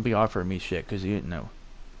available. Don't be offering me shit, because he didn't know.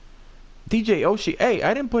 DJ Oshie. Hey,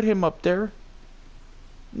 I didn't put him up there.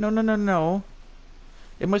 No, no, no, no.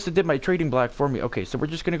 It must have did my trading block for me. Okay, so we're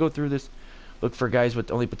just gonna go through this. Look for guys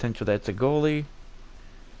with only potential. That's a goalie.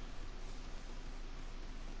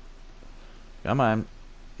 Come on.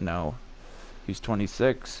 No. He's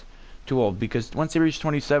 26. Too old, because once they reach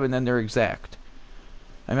 27, then they're exact.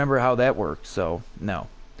 I remember how that works, so no.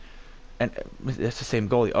 And that's the same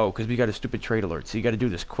goalie. Oh, because we got a stupid trade alert, so you got to do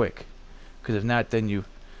this quick. Because if not, then you...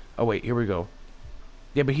 Oh, wait, here we go.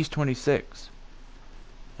 Yeah, but he's 26.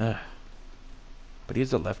 Ugh. But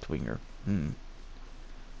he's a left winger.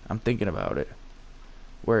 I'm thinking about it.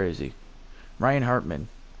 Where is he? Ryan Hartman.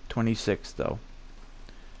 26, though.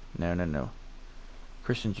 No, no, no.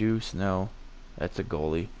 Christian Juice, no. That's a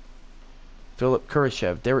goalie. Philip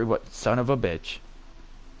Kurashev. There we what? Son of a bitch.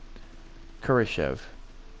 Kurashev.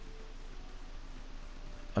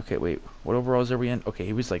 Okay, wait. What overalls are we in? Okay,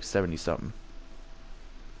 he was like 70-something.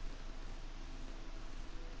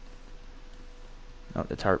 No,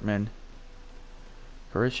 that's Hartman.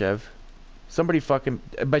 Kurashev. Somebody fucking...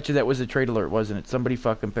 I bet you that was a trade alert, wasn't it? Somebody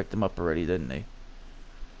fucking picked him up already, didn't they?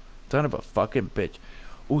 Son of a fucking bitch.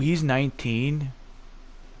 Oh, he's 19.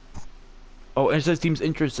 Oh, and it says team's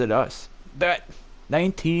interested in us. That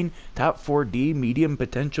 19, top 4D, medium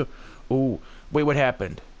potential. Oh, wait, what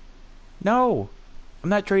happened? No, I'm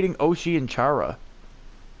not trading Oshie and Chara.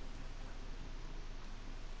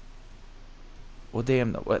 Well,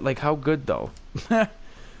 damn, though. Like, how good, though?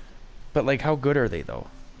 But, like, how good are they, though?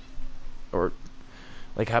 Or,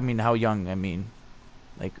 like, I mean, how young, I mean.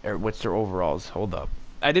 Like, or what's their overalls? Hold up.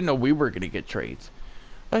 I didn't know we were going to get trades.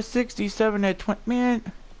 A 67 at 20, man.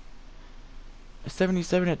 A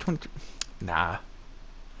 77 at 20. Nah.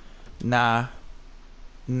 Nah.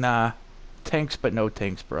 Nah. Tanks, but no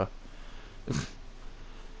tanks, bro.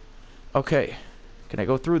 Okay. Can I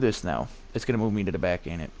go through this now? It's going to move me to the back,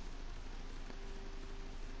 ain't it?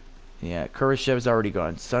 Yeah, Kurashev's already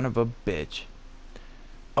gone. Son of a bitch.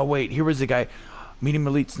 Oh, wait. Here was the guy. Medium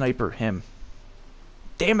elite sniper. Him.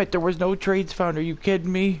 Damn it. There was no trades found. Are you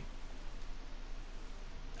kidding me?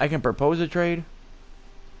 I can propose a trade?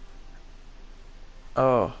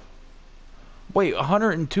 Oh. Wait,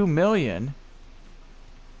 102 million?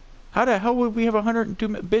 How the hell would we have 102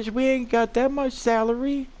 million? Bitch, we ain't got that much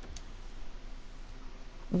salary.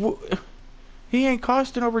 He ain't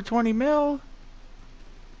costing over 20 mil.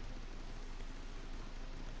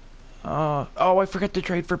 Oh, I forgot to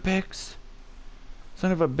trade for picks.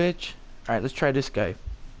 Son of a bitch. Alright, let's try this guy.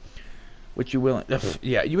 What you willing?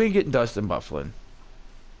 Yeah, you ain't getting Dustin Byfuglien.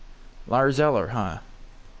 Lars Eller, huh?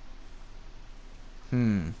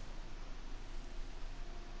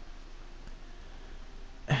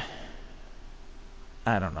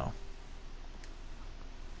 I don't know.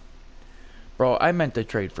 Bro, I meant to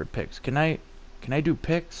trade for picks. Can I do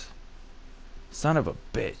picks? Son of a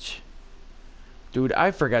bitch. Dude,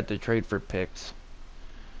 I forgot to trade for picks.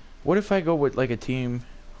 What if I go with like a team?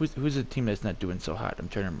 Who's a team that's not doing so hot? I'm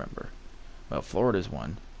trying to remember. Well, Florida's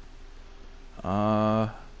one.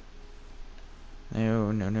 No.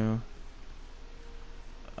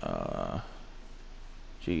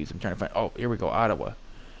 Jeez, I'm trying to find. Oh, here we go. Ottawa.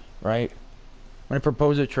 Right? When I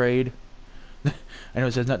propose a trade, I know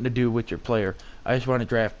it has nothing to do with your player. I just want a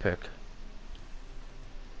draft pick.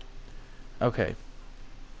 Okay.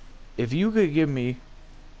 If you could give me...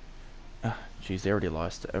 Jeez, they already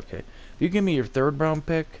lost it. Okay. If you give me your 3rd round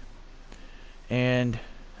pick, and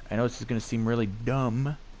I know this is going to seem really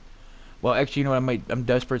dumb. Well, actually, you know what? I'm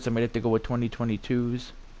desperate, so I might have to go with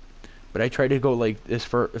 2022s. But I try to go like this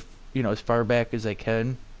for, as far back as I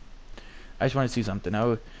can. I just want to see something.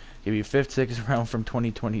 I'll give you 5th, 6th round from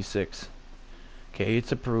 2026. Okay,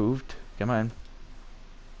 it's approved. Come on.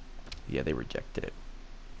 Yeah, they rejected it.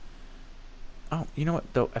 Oh, you know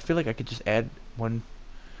what though? I feel like I could just add one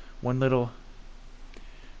little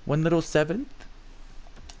 7th,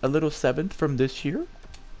 a little 7th from this year.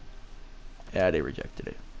 Yeah, they rejected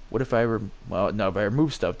it. What if I well, no, if I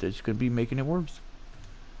remove stuff, they're just gonna be making it worse.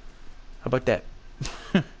 How about that?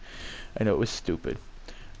 I know it was stupid.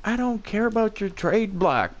 I don't care about your trade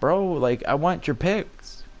block, bro. Like, I want your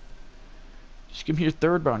picks. Just give me your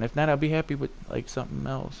 3rd round. If not, I'll be happy with like something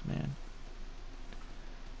else, man.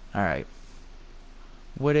 All right.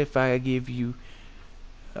 What if I give you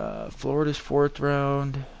Florida's 4th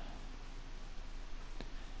round?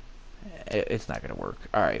 It's not gonna work.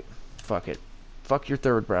 All right. Fuck it. Fuck your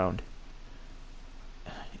 3rd round.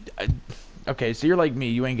 Okay, so you're like me.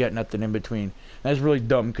 You ain't got nothing in between. That's really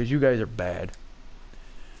dumb because you guys are bad.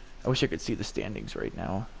 I wish I could see the standings right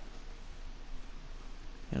now.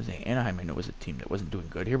 It was Anaheim. I know it was a team that wasn't doing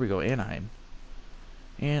good. Here we go, Anaheim.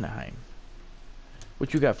 Anaheim.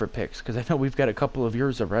 What you got for picks? Because I know we've got a couple of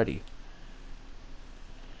yours already.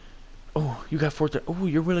 Oh, you got fourth. Oh,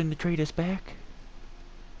 you're willing to trade us back?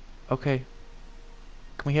 Okay.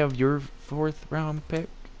 Can we have your fourth round pick?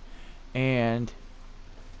 And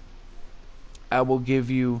I will give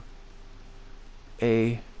you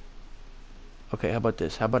a... Okay, how about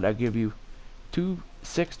this? How about I give you 2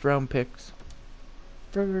 sixth round picks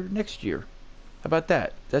for next year? How about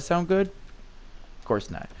that? Does that sound good? Of course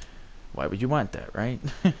not. Why would you want that, right?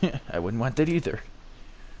 I wouldn't want that either.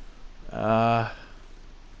 Oh,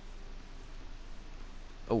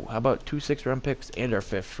 how about 2 sixth round picks and our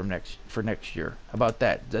fifth from for next year? How about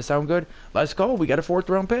that? Does that sound good? Let's go. We got a fourth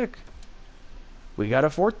round pick. We got a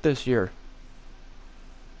fourth this year.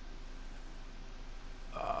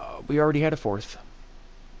 We already had a fourth.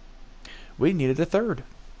 We needed a third.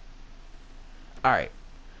 All right.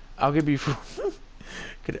 I'll give you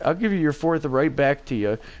I'll give you your fourth right back to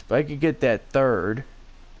you. If I could get that third,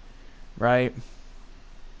 right?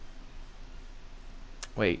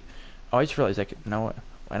 Wait. Oh, I just realized I could. No,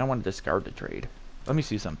 I don't want to discard the trade. Let me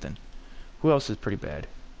see something. Who else is pretty bad?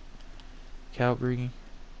 Calgary.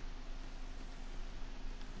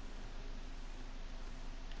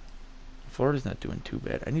 Florida's not doing too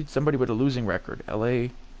bad. I need somebody with a losing record. LA.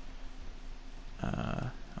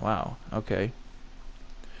 Wow. Okay.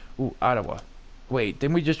 Ooh, Ottawa. Wait,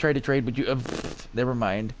 didn't we just try to trade with you? Never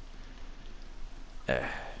mind.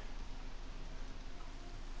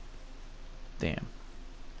 Damn.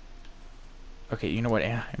 Okay, you know what?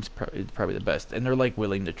 Anaheim's probably the best. And they're like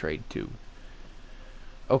willing to trade too.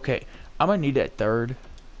 Okay, I'm going to need that third.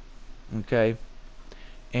 Okay.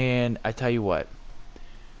 And I tell you what.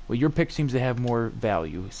 Well, your pick seems to have more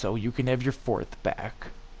value. So you can have your fourth back.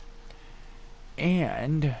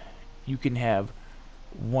 And you can have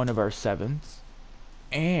one of our sevenths.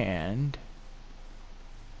 And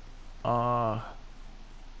our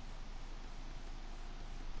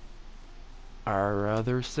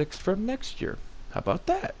other six from next year. How about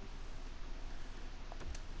that?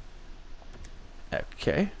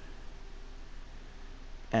 Okay.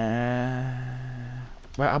 Well,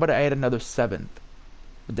 how about I add another seventh?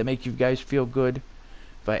 Would that make you guys feel good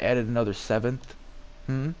if I added another seventh?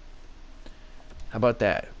 How about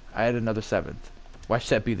that? I add another seventh. Watch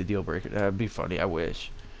that be the deal breaker. That'd be funny. I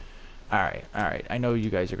wish. Alright, alright. I know you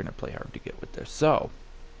guys are going to play hard to get with this. So,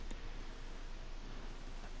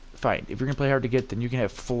 fine. If you're going to play hard to get, then you can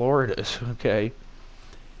have Florida's, okay?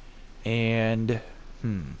 And,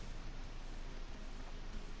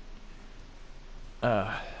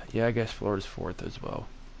 yeah, I guess Florida's fourth as well.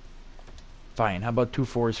 Fine. How about 2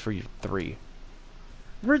 fours for you 3?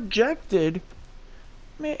 Rejected?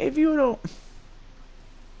 Man, if you don't...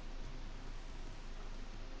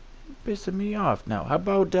 Pissing me off now. How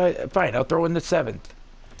about, fine, I'll throw in the 7th.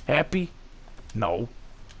 Happy? No.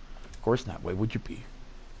 Of course not. Why would you be?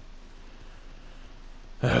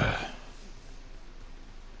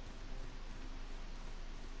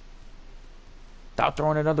 I'll throw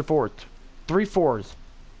in another 4th. 3 fours.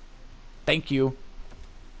 Thank you.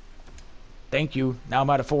 Thank you. Now I'm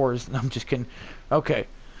out of 4s. No, I'm just kidding. Okay.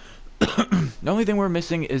 The only thing we're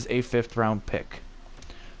missing is a 5th round pick.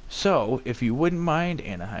 So, if you wouldn't mind,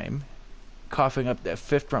 Anaheim, coughing up that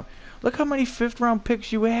 5th round. Look how many 5th round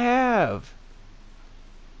picks you have.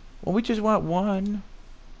 Well, we just want 1.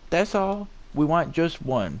 That's all. We want just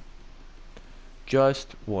 1.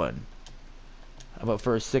 Just 1. How about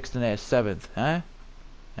for a 6th and a 7th, huh?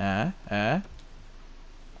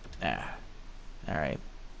 Alright.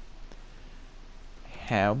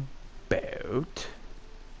 How about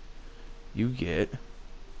you get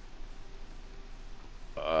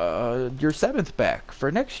your 7th back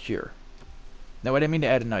for next year? No, I didn't mean to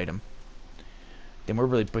add an item. Then we're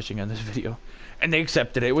really pushing on this video. And they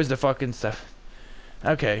accepted it. It was the fucking stuff.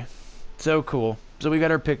 Okay. So cool. So we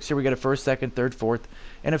got our picks here. We got a 1st, 2nd, 3rd, 4th,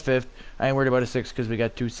 and a 5th. I ain't worried about a 6th because we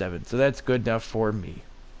got 2 7s. So that's good enough for me.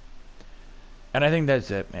 And I think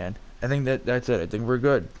that's it, man. I think that's it. I think we're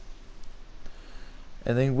good.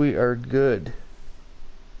 I think we are good.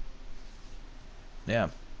 Yeah.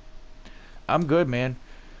 I'm good, man.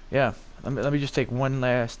 Yeah. Let me just take one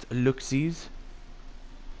last look-sees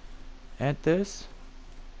at this.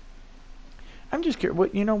 I'm just curious.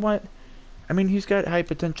 What, you know what? I mean, he's got high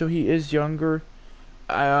potential. He is younger.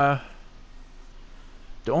 The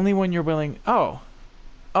only one you're willing... Oh,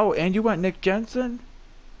 and you want Nick Jensen?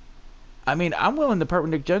 I mean, I'm willing to part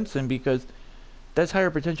with Nick Jensen because that's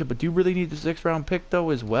higher potential. But do you really need the 6th round pick,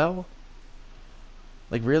 though, as well?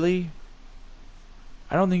 Like, really?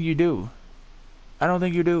 I don't think you do. I don't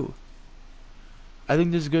think you do. I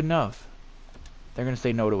think this is good enough. They're going to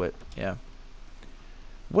say no to it. Yeah.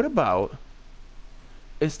 What about,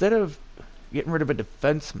 instead of getting rid of a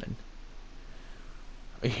defenseman,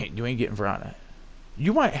 You ain't getting Verona.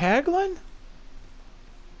 You want Hagelin?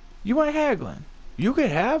 You want Hagelin? You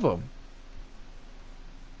could have him.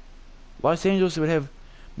 Los Angeles would have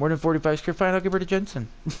more than 45 square. Fine, I'll give her to Jensen.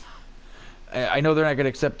 I know they're not going to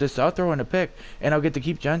accept this, so I'll throw in a pick, and I'll get to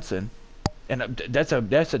keep Jensen. And that's a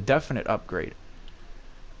definite upgrade.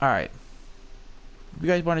 All right. You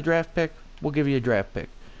guys want a draft pick? We'll give you a draft pick.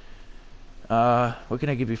 What can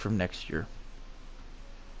I give you from next year?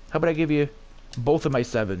 How about I give you both of my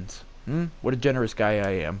 7s? What a generous guy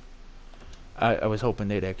I am. I was hoping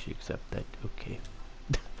they'd actually accept that. Okay.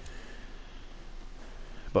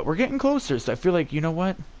 But we're getting closer, so I feel like, you know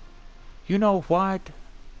what? You know what?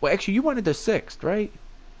 Well, actually, you wanted the 6th, right?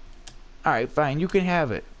 Alright, fine. You can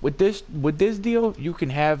have it. With this deal, you can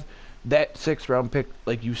have that 6th round pick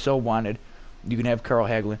like you so wanted. You can have Carl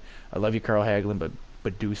Hagelin. I love you, Carl Hagelin,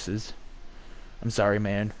 but deuces. I'm sorry,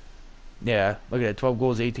 man. Yeah, look at that. 12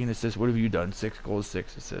 goals, 18 assists. What have you done? 6 goals,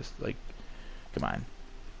 6 assists. Like, come on.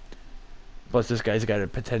 Plus, this guy's got a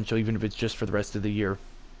potential, even if it's just for the rest of the year.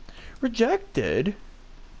 Rejected?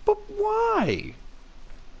 But why?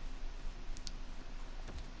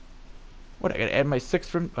 What, I gotta add my 6th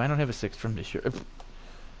from... I don't have a 6th from this year.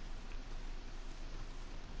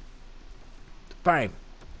 Fine.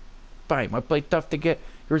 Fine. Might play tough to get.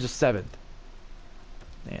 Here's a 7th.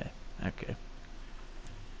 Yeah, okay.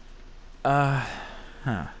 Huh.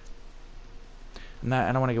 I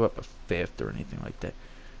don't want to give up a 5th or anything like that.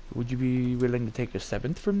 Would you be willing to take a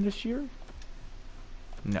 7th from this year?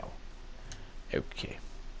 No. Okay.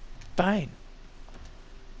 Fine.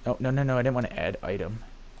 Oh, no, I didn't want to add item.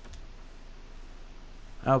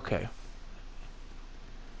 Okay.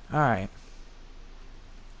 Alright.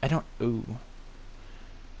 I don't... Ooh.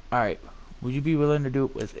 Alright. Would you be willing to do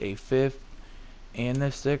it with a 5th and the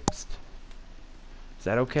 6th? Is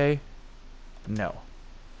that okay? No.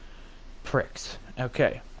 Pricks.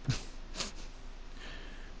 Okay.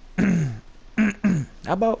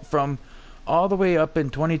 How about from all the way up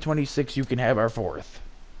in 2026 you can have our 4th?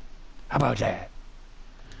 How about that?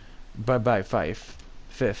 Bye-bye,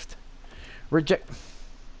 5th. Reject...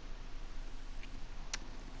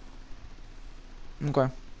 Okay.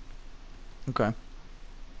 Okay.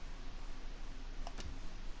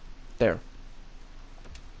 There.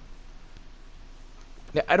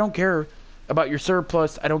 Yeah, I don't care about your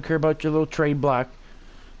surplus. I don't care about your little trade block.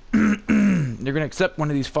 You're gonna accept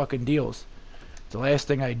one of these fucking deals. It's the last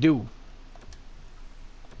thing I do.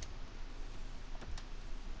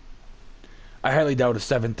 I highly doubt a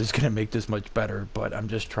 7th is gonna make this much better, but I'm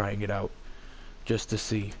just trying it out. Just to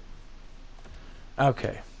see.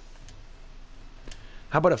 Okay.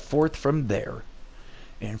 How about a 4th from there?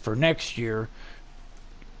 And for next year,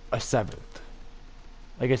 a 7th.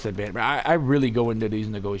 Like I said, man, I really go into these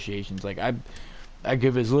negotiations. Like, I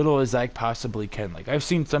give as little as I possibly can. Like, I've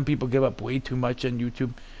seen some people give up way too much on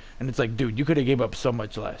YouTube. And it's like, dude, you could have gave up so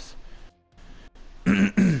much less.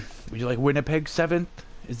 Would you like Winnipeg 7th?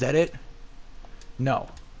 Is that it? No.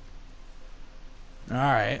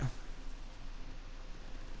 Alright.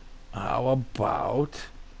 How about...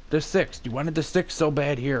 the 6th. You wanted the 6th so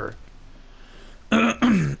bad here.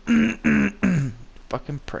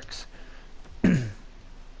 Fucking pricks.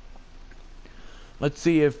 Let's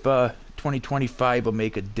see if 2025 will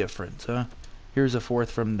make a difference, huh? Here's a 4th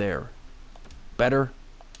from there. Better?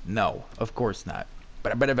 No, of course not.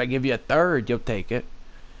 But I bet if I give you a 3rd, you'll take it.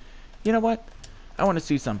 You know what? I want to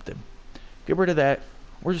see something. Get rid of that.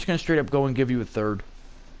 We're just going to straight up go and give you a 3rd.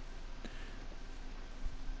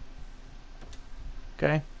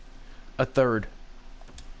 Okay? A 3rd.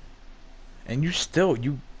 And you still,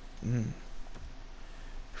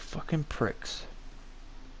 fucking pricks.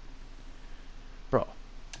 Bro.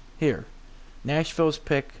 Here. Nashville's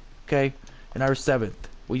pick, okay? And our 7th.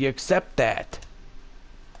 Will you accept that?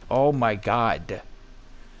 Oh my god.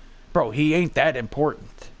 Bro, he ain't that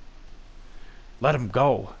important. Let him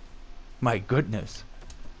go. My goodness.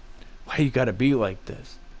 Why you gotta be like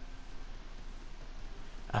this?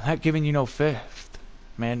 I'm not giving you no 5th.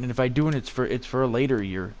 Man, and if I do it, it's for a later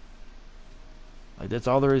year. Like, that's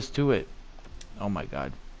all there is to it. Oh my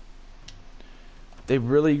god. They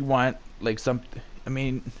really want, like, some... I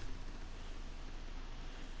mean...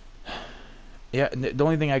 Yeah, the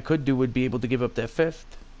only thing I could do would be able to give up that 5th.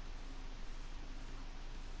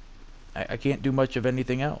 I can't do much of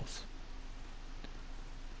anything else.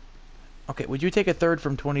 Okay, would you take a 3rd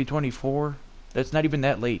from 2024? That's not even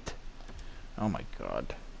that late. Oh my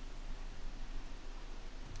god.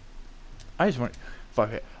 I just want...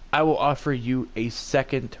 Fuck it. I will offer you a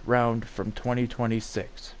 2nd round from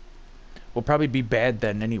 2026. We'll probably be bad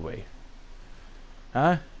then anyway.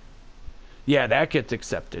 Huh? Yeah, that gets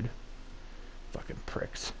accepted. Fucking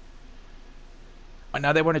pricks. Oh,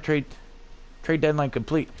 now they want to trade deadline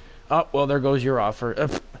complete. Oh, well, there goes your offer.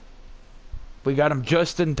 We got him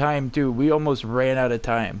just in time, too. We almost ran out of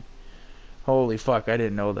time. Holy fuck, I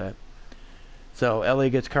didn't know that. So, LA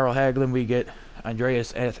gets Carl Hagelin. We get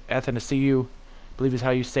Andreas Athanasiou. I believe is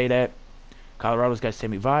how you say that. Colorado's got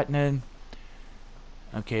Sammy Vatanen.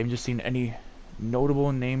 Okay, I'm just seeing any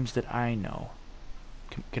notable names that I know.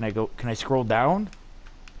 Can I go? Can I scroll down?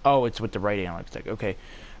 Oh, it's with the right hand. Looks like okay.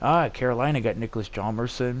 Carolina got Nicholas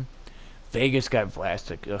Hjalmarsson. Vegas got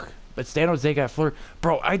Vlasic. Ugh. But San Jose got Fleury.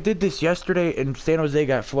 Bro, I did this yesterday, and San Jose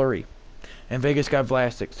got Fleury, and Vegas got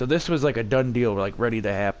Vlasic. So this was like a done deal, like ready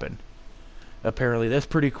to happen. Apparently, that's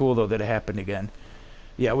pretty cool though that it happened again.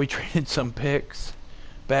 Yeah, we traded some picks,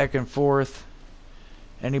 back and forth.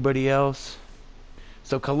 Anybody else?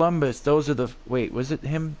 So Columbus, those are the... Wait, was it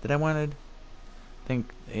him that I wanted? I think,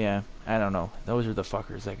 yeah, I don't know. Those are the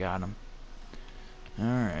fuckers that got him.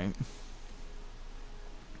 Alright.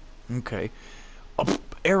 Okay. Oh,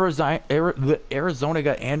 Arizona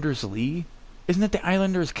got Anders Lee? Isn't that the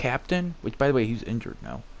Islanders captain? Which, by the way, he's injured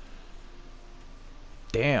now.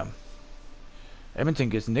 Damn. Edmonton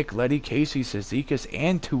gets Nick Leddy, Casey Cizikas,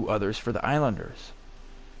 and 2 others for the Islanders.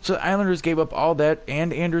 So the Islanders gave up all that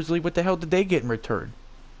and Anders Lee. What the hell did they get in return?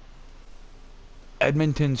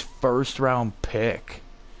 Edmonton's first-round pick.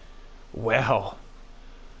 Well,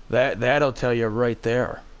 that'll tell you right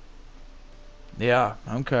there. Yeah,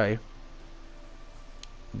 okay.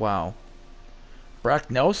 Wow.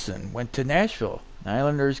 Brock Nelson went to Nashville. The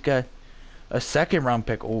Islanders got a second-round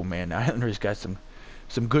pick. Oh, man, the Islanders got some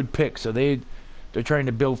good picks. So they're trying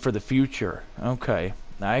to build for the future. Okay,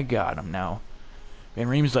 I got them now. Van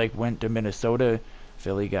Riemsdyk went to Minnesota.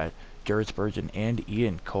 Philly got Jared Spurgeon and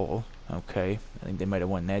Ian Cole. Okay, I think they might have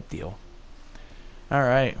won that deal. All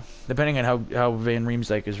right, depending on how Van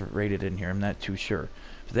Riemsdyk is rated in here, I'm not too sure.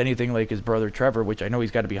 If it's anything like his brother Trevor, which I know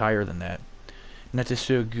he's got to be higher than that. Not just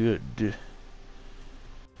so good.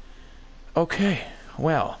 Okay,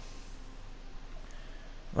 well,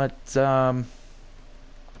 let's go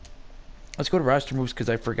to roster moves because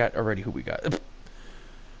I forgot already who we got.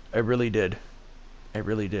 I really did.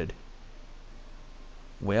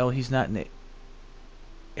 Well, he's not in the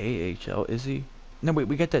AHL, is he? No, wait,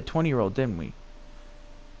 we got that 20-year-old, didn't we?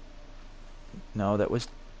 No, that was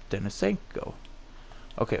Denisenko.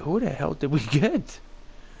 Okay, who the hell did we get?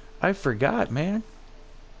 I forgot, man.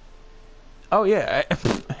 Oh, yeah,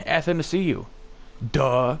 Athanasiou.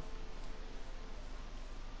 Duh.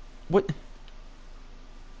 What?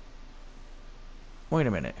 Wait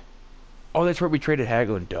a minute. Oh, that's where we traded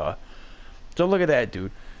Hagelin, duh. So look at that,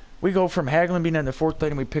 dude. We go from Hagelin being on the 4th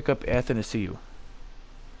line and we pick up Athanasiou.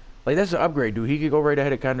 Like, that's an upgrade, dude. He could go right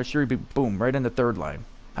ahead of Connor Sheary, boom, right in the 3rd line.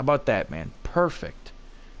 How about that, man? Perfect.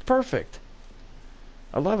 Perfect.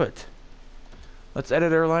 I love it. Let's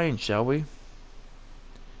edit our line, shall we?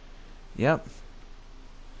 Yep.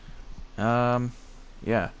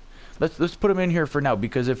 Yeah. Let's put him in here for now,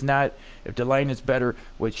 because if not, if the line is better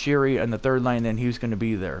with Sheary on the 3rd line, then he's going to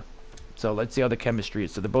be there. So let's see how the chemistry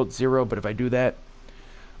is. So they're both 0, but if I do that...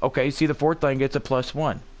 Okay, see, the 4th line gets a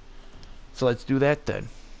 +1. So let's do that then.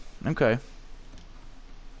 Okay.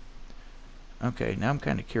 Okay, now I'm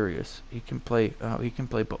kind of curious. He can play... Oh, he can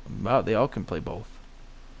play both. Wow, they all can play both.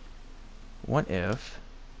 What if...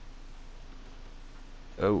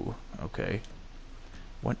 Oh, okay.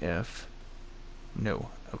 What if... No,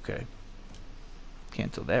 okay.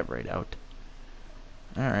 Cancel that right out.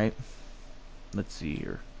 Alright. Let's see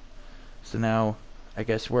here. So now, I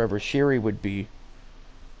guess wherever Sheary would be...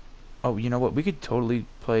 Oh, you know what? We could totally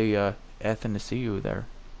play Athanasiou there.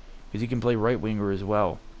 Because he can play right winger as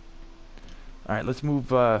well. Alright, let's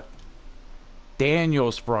move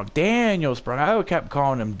Daniel Sprung. Daniel Sprung. I kept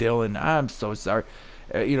calling him Dylan. I'm so sorry.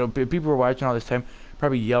 You know, people were watching all this time,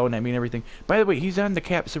 probably yelling at me and everything. By the way, he's on the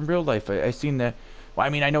Caps in real life. I seen that. Well, I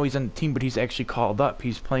mean, I know he's on the team, but he's actually called up.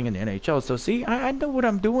 He's playing in the NHL. So, see, I know what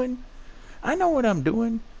I'm doing. I know what I'm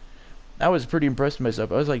doing. I was pretty impressed with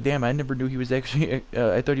myself. I was like, damn, I never knew he was actually...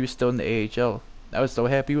 I thought he was still in the AHL. I was so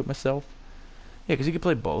happy with myself. Yeah, because he could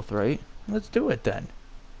play both, right? Let's do it, then.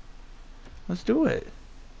 Let's do it.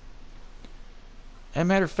 As a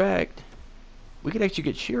matter of fact, we could actually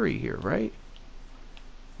get Sheary here, right?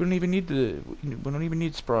 We don't even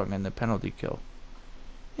need Sprung on the penalty kill.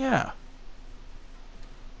 Yeah.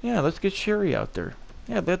 Yeah, let's get Sheary out there.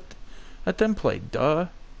 Yeah, let them play. Duh.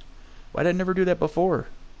 Why did I never do that before?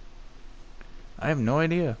 I have no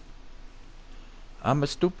idea. I'm a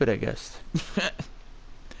stupid, I guess.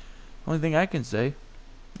 Only thing I can say.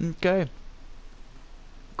 Okay.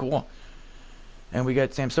 Cool. And we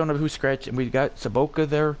got Samsonov who scratched, and we got Saboka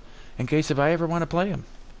there. in case if I ever want to play him.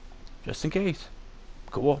 Just in case.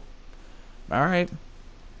 Cool. Alright.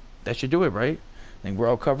 That should do it, right? Think we're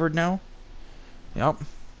all covered now? Yep.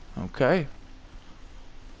 Okay.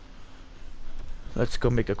 Let's go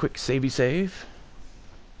make a quick savey save.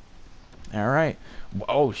 Alright.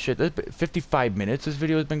 Oh shit, that's 55 minutes this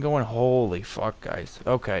video has been going. Holy fuck, guys.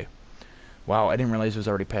 Okay. Wow, I didn't realize it was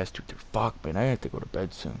already past 2. Fuck, man, I have to go to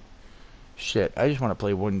bed soon. Shit, I just want to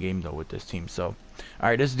play one game though with this team, so.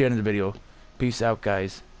 Alright, this is the end of the video. Peace out,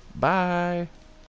 guys. Bye.